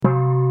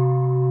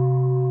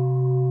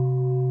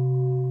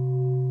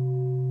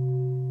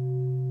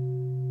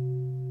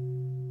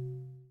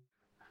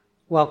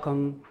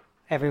welcome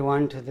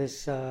everyone to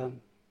this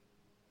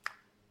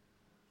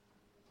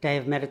day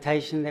of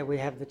meditation that we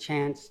have the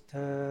chance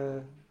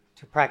to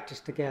practice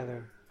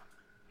together.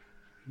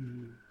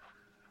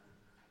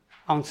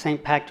 On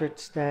St.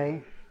 Patrick's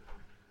Day,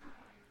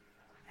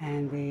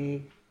 and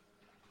the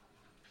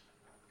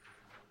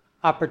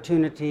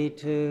opportunity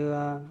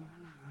to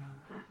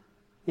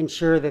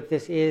ensure that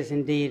this is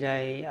indeed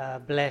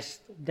a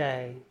blessed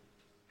day.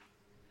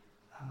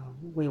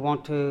 We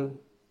want to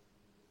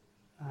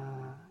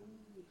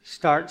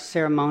start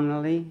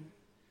ceremonially,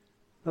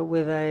 but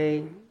with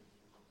a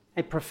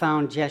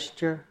profound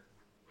gesture,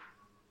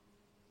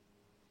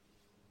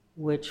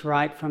 which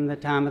right from the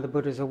time of the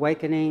Buddha's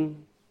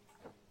awakening,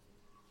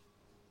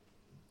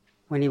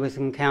 when he was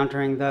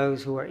encountering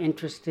those who were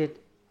interested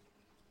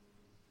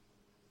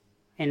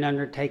in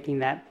undertaking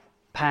that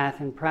path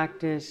and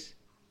practice,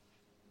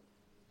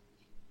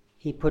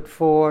 he put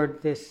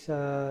forward this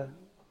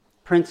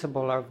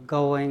principle of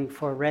going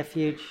for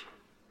refuge.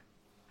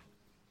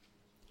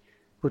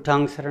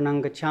 Bhutang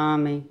saranang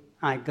gacchami,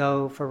 I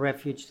go for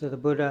refuge to the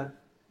Buddha.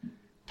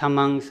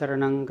 Dhammang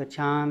saranang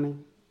gacchami,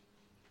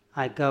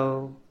 I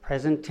go,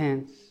 present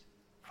tense,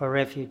 for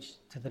refuge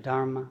to the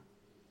Dharma.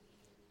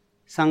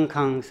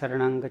 Sanghang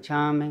saranang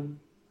gacchami,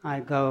 I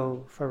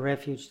go for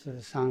refuge to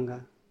the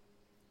Sangha.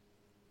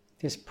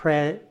 This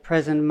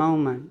present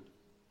moment,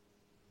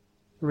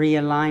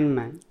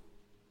 realignment,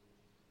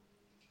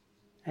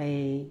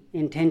 a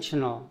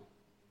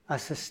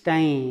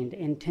sustained,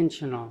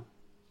 intentional,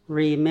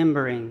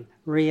 remembering,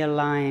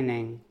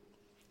 realigning,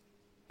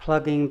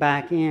 plugging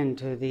back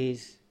into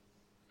these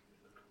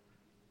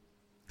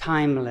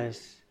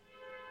timeless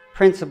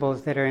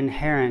principles that are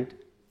inherent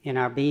in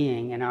our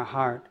being, in our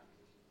heart.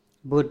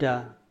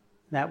 Buddha,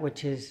 that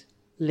which is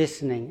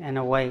listening and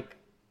awake,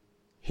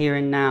 here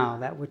and now,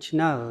 that which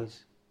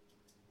knows.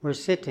 We're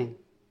sitting,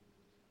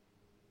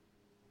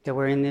 that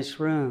we're in this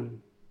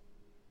room,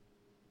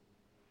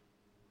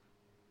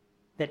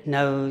 that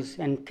knows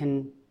and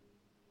can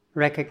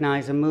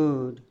recognize a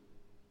mood,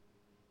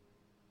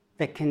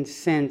 that can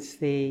sense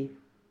the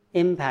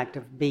impact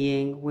of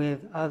being with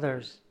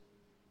others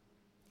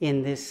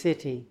in this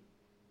city,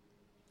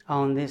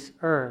 on this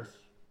earth.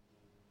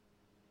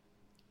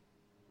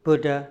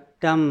 Buddha,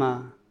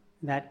 Dhamma,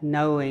 that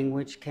knowing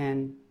which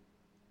can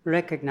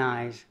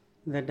recognize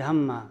the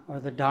Dhamma or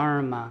the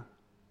Dharma,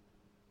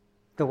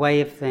 the way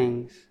of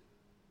things,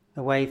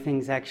 the way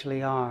things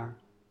actually are,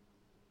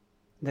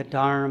 the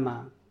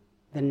Dharma,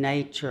 the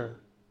nature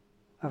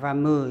of our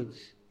moods,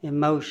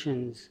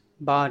 emotions,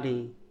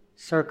 body,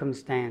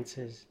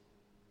 circumstances,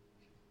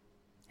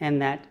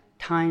 and that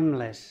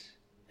timeless,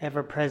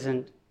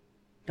 ever-present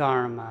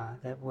Dharma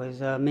that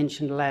was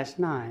mentioned last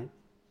night,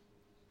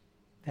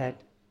 that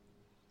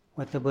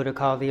what the Buddha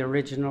called the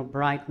original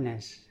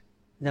brightness,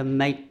 the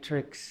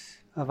matrix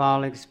of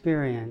all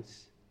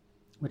experience,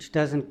 which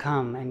doesn't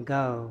come and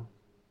go,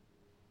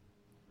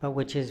 but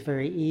which is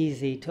very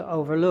easy to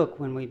overlook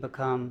when we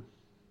become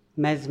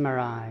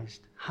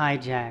mesmerized,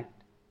 hijacked,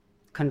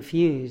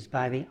 confused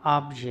by the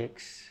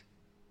objects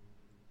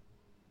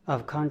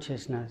of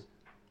consciousness.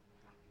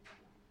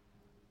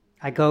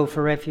 I go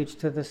for refuge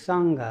to the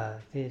Sangha,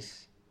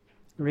 this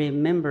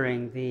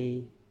remembering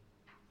the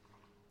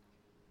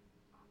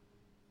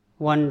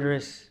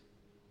wondrous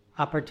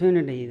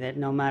opportunity that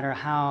no matter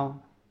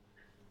how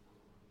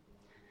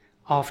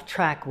off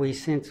track we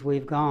sense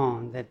we've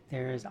gone, that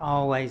there is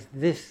always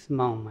this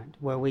moment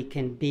where we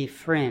can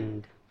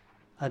befriend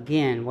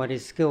again what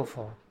is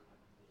skillful.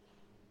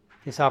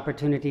 This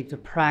opportunity to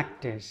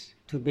practice,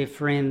 to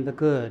befriend the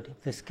good,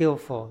 the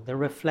skillful, the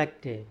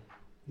reflective,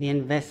 the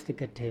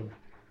investigative.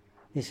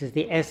 This is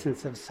the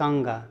essence of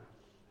Sangha,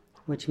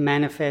 which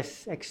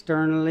manifests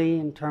externally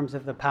in terms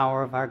of the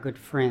power of our good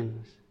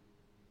friends.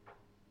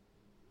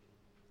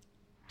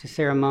 To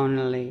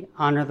ceremonially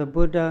honor the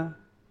Buddha,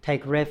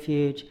 take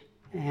refuge,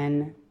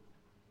 and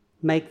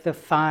make the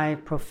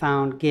 5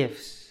 profound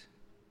gifts.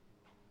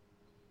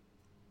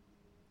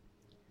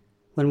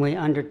 When we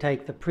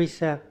undertake the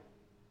precept,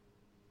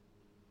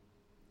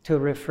 to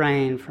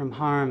refrain from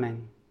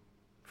harming,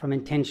 from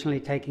intentionally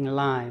taking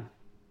life,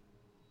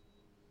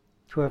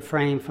 to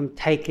refrain from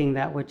taking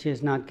that which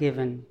is not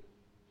given,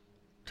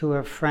 to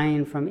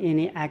refrain from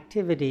any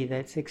activity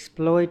that's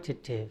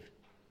exploitative,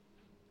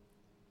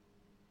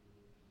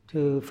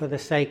 for the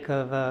sake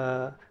of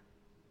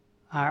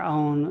our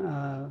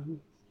own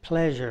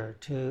pleasure,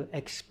 to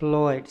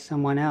exploit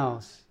someone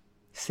else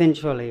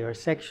sensually or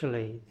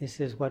sexually. This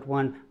is what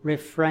one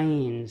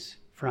refrains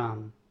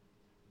from.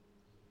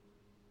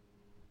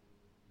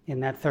 In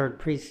that 3rd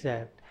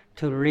precept,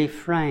 to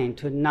refrain,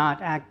 to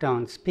not act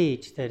on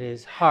speech that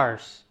is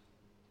harsh,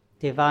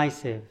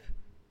 divisive,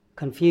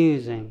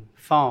 confusing,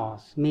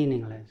 false,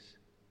 meaningless.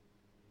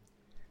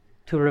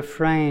 To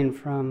refrain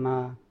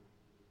from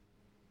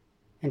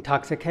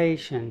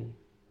intoxication,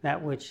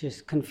 that which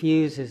just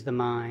confuses the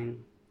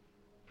mind,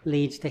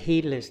 leads to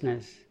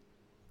heedlessness,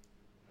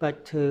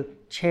 but to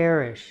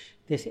cherish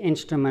this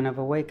instrument of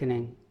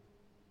awakening,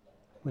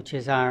 which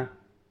is our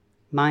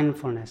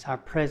mindfulness, our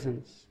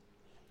presence,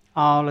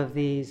 all of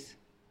these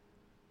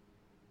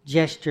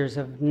gestures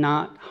of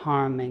not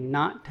harming,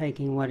 not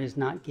taking what is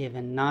not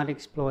given, not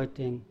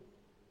exploiting,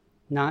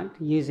 not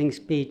using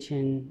speech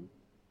in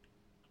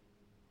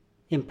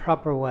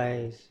improper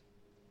ways.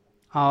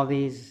 All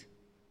these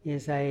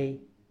is a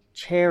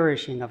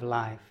cherishing of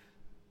life,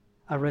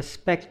 a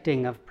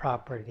respecting of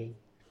property,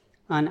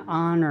 an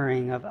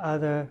honoring of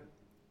our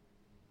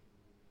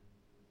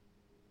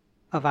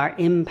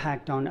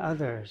impact on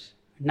others,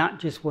 not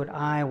just what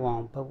I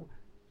want, but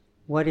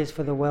what is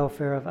for the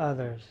welfare of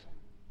others.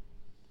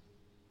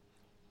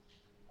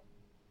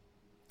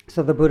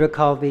 So the Buddha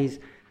called these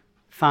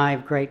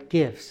 5 great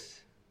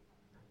gifts.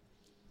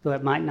 Though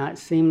it might not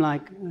seem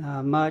like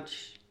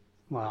much,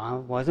 well, I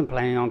wasn't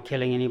planning on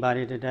killing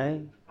anybody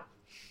today,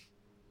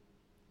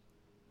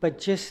 but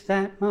just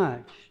that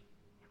much.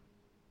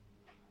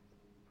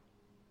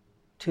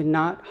 To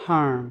not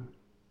harm,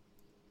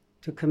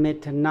 to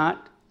commit to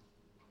not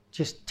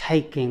just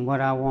taking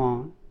what I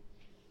want,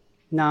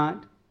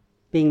 not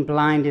being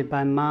blinded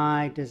by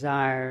my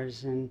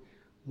desires and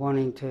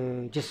wanting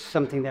to just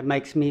something that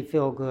makes me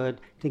feel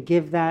good, to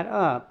give that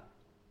up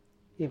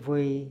if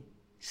we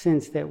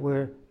sense that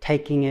we're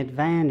taking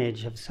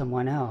advantage of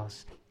someone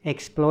else,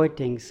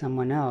 exploiting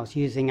someone else,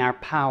 using our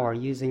power,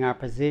 using our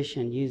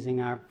position, using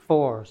our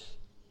force.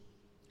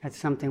 That's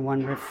something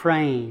one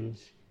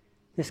refrains.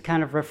 This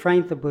kind of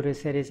refrain, the Buddha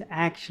said, is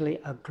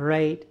actually a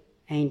great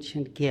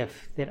ancient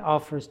gift that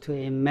offers to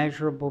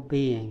immeasurable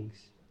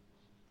beings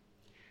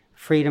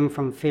freedom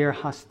from fear,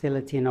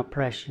 hostility, and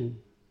oppression.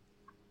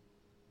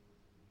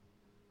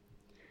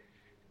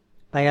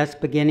 By us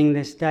beginning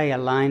this day,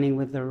 aligning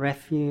with the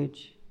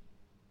refuge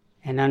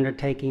and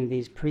undertaking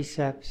these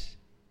precepts,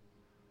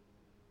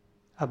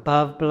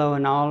 above, below,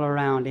 and all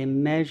around,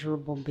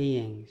 immeasurable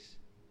beings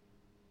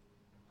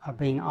are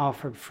being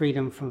offered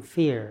freedom from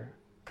fear,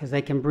 because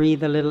they can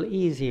breathe a little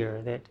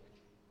easier that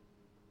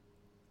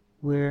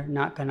we're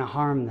not going to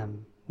harm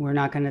them. We're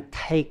not going to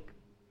take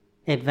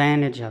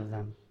advantage of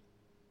them.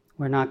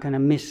 We're not going to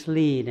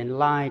mislead and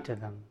lie to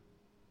them.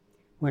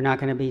 We're not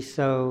going to be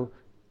so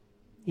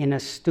in a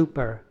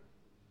stupor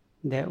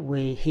that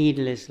we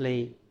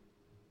heedlessly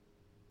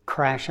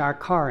crash our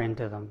car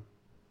into them.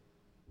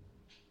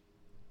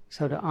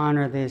 So to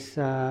honor this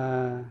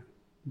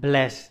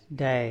blessed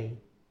day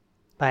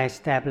by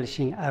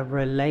establishing a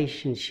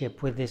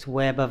relationship with this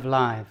web of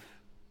life,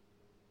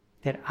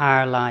 that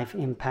our life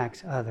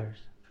impacts others.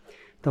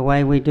 The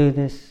way we do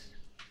this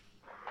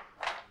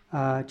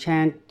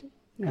chant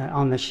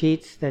on the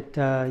sheets that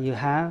you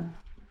have,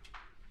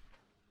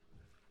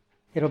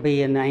 it'll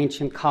be in the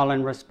ancient call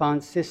and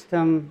response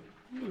system.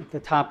 At the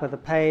top of the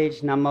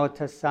page, Namo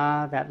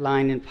Tassa, that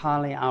line in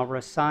Pali, I'll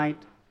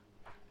recite.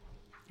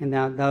 And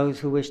now those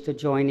who wish to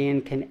join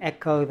in can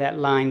echo that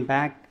line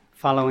back.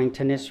 Following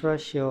Thanissara,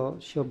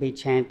 she'll be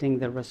chanting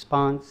the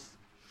response.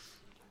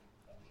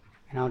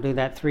 And I'll do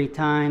that 3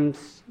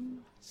 times.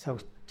 So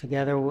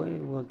together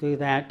we'll do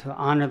that to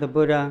honor the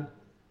Buddha,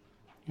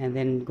 and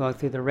then go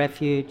through the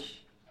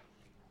refuge.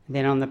 And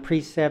then on the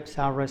precepts,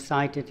 I'll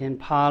recite it in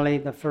Pali,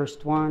 the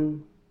first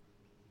one.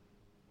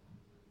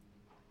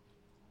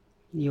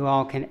 You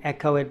all can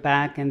echo it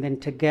back, and then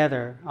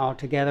all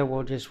together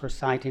we'll just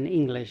recite in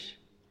English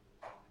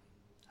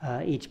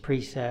each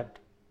precept.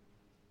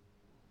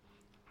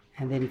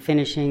 And then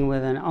finishing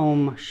with an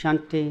Om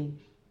Shanti,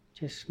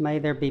 just may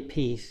there be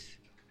peace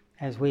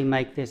as we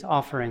make this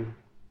offering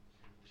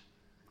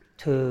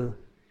to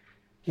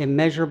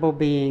immeasurable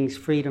beings,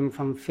 freedom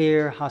from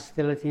fear,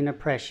 hostility, and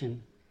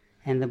oppression.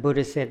 And the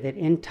Buddha said that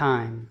in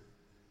time,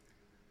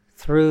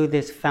 through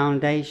this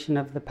foundation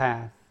of the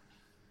path,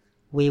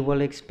 we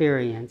will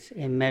experience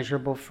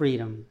immeasurable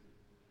freedom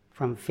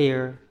from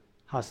fear,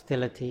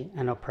 hostility,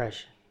 and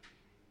oppression.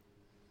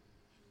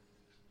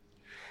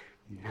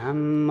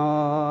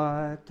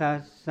 Namo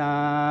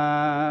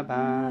tassa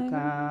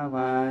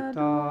bhagavato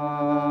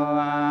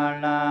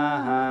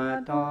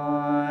arahato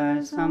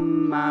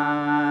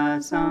samma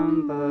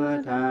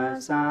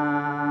sambuddhassa.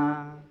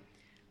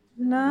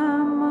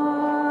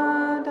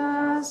 Namo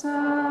tassa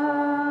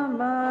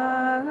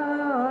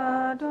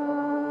bhagavato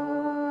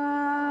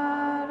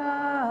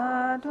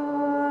arahato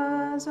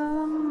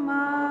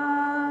samma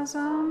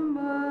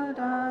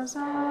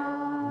sambuddhassa.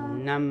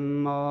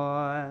 Namo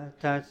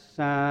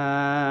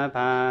tassa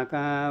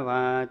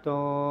bhagavato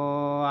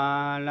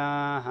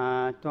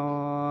arahato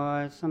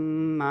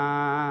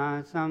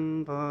samma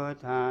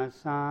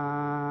sambuddhassa.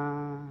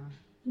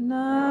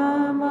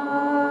 Namo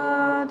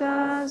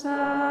tassa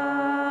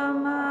bhagavato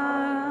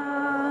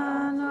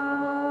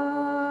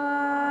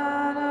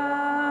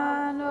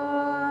arahato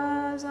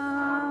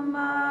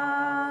samma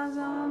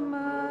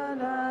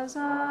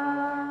sambuddhassa.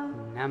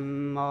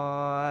 Namo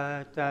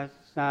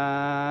tassa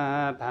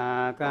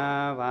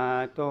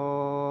bhagavato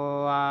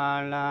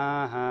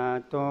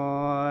arahato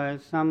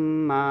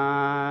samma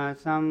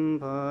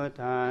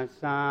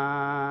sambuddhassa.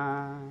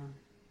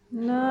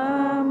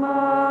 Namo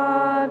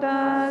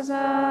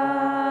tassa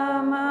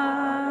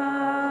bhagavato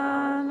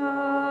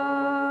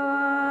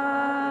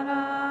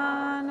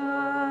arahato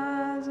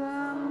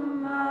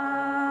samma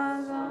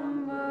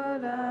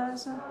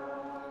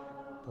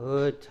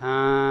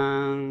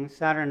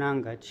saranang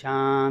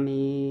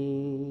gacchami.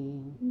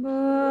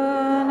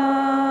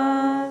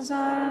 Buddhaṃ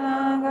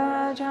saranang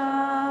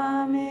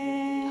gacchami.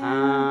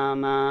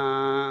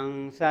 Dhammang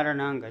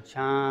saranang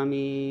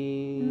gacchami.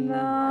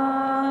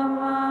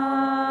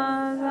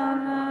 Dhammam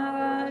saranang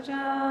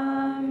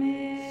gacchami.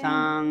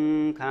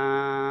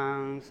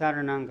 Sanghang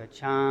saranang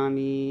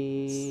gacchami.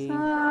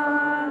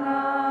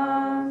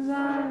 Sangham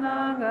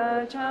saranang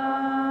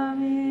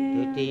gacchami.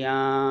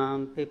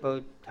 Dutiyampi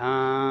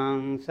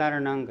buddhaṃ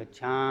saranang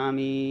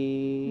gacchami.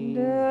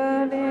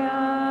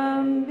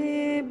 Dutiyampi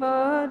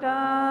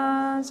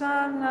buddhaṃ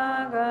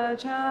saranang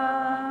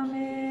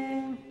gacchami.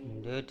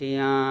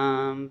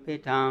 Dutiyampi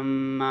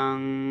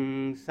dhammang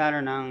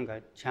saranang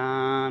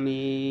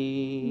gacchami.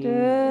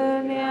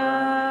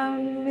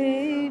 Dutiyampi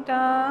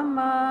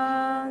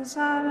dhammam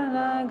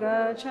saranang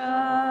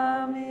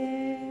gacchami.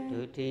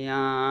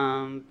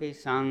 Dutiyampi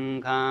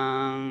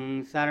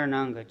sanghang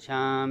saranang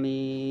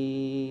gacchami.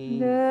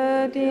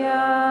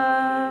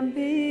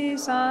 Dutiyampi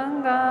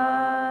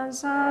sangham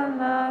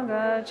saranang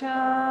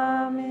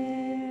gacchami.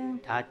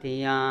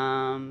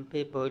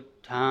 Tatiyampi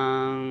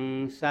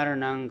buddhaṃ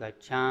saranang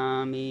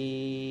gacchami.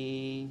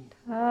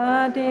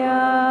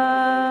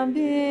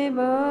 Tatiyampi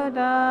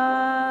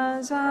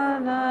buddhaṃ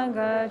saranang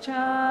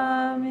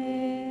gacchami.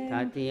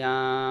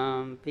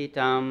 Tatiyampi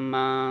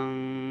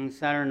dhammang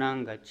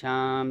saranang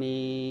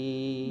gacchami.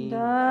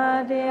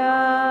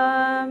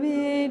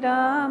 Tatiyampi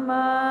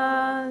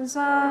dhammam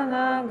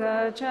saranang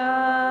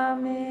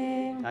gacchami.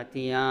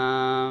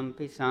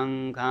 Tatiyampi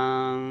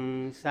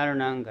sanghang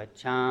saranang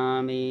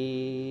gacchami.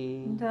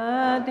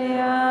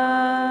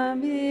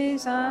 Tatiyampi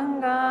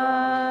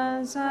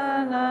sangham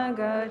saranang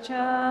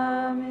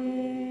gacchami.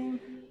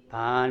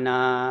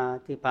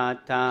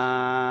 Panatipata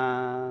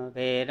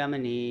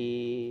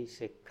veramani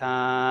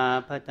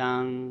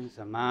sikkhapadang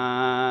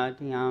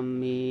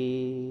samadhiyami.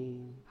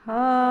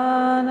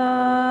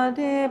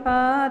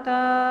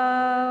 Panatipata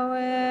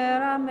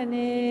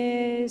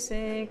veramani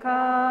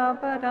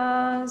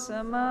sikkhapadang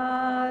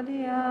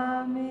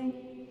samadhiyami.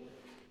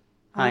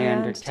 I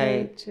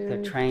undertake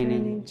the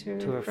training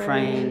to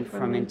refrain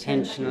from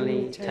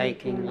intentionally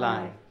taking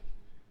life.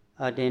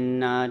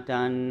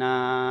 Adinadana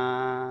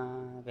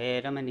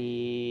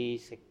veramani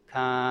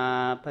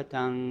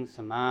sikkhapadang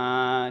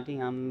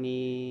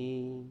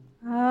samadhiyami.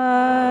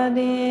 Adinadana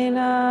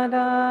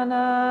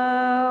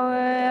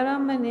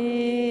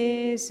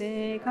veramani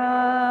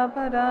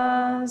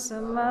sikkhapadang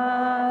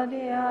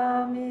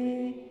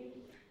samadhiyami.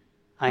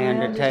 I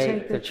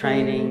undertake the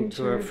training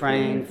to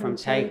refrain from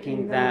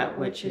taking that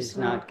which is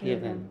not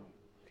given.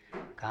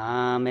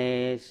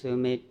 Kame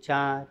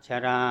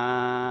sumichachara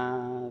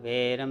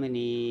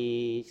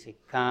veramani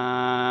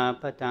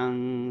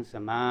sikkhapadang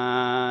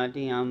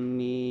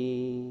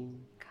samadhiyami.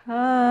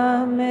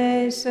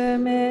 Kame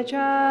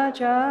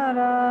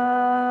sumichachara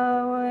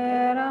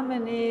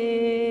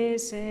veramani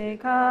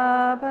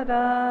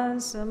sikkhapadang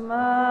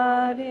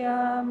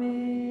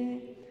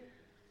samadhiyami.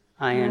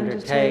 I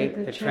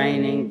undertake the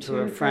training to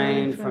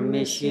refrain from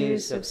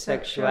misuse of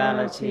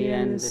sexuality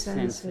and the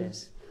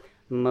senses.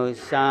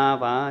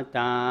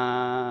 Musavada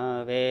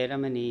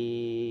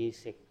veramani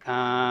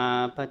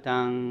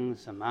sikkhapadang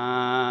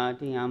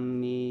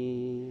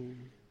samadhiyami.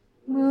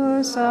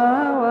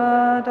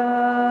 Musavada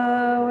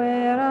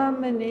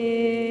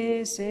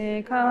veramani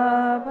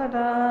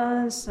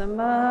sikkhapadang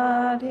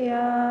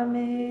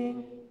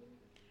samadhiyami.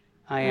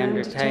 I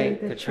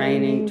undertake the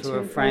training to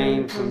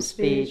refrain from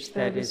speech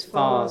that is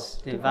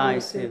false,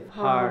 divisive,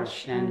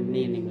 harsh, and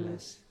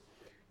meaningless.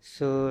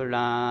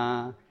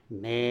 Sula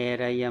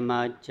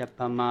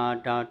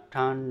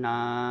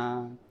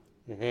merayamajjapamadhatthana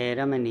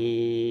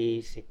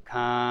veramani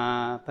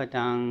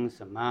sikkhapadang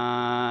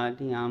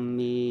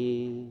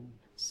samadhiyami.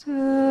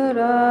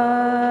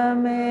 Sura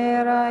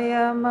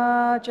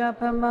merayama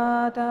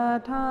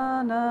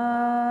japamadhatthana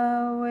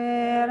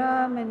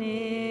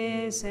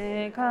veramani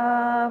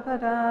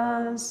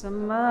sikkhapadang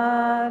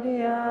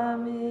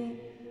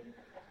samadhiyami.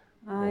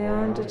 I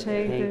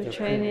undertake the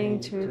training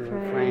to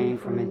refrain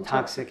from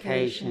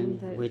intoxication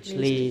which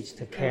leads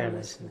to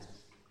carelessness.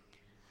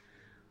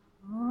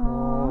 Om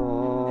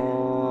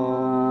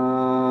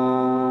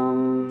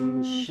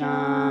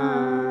Shanti.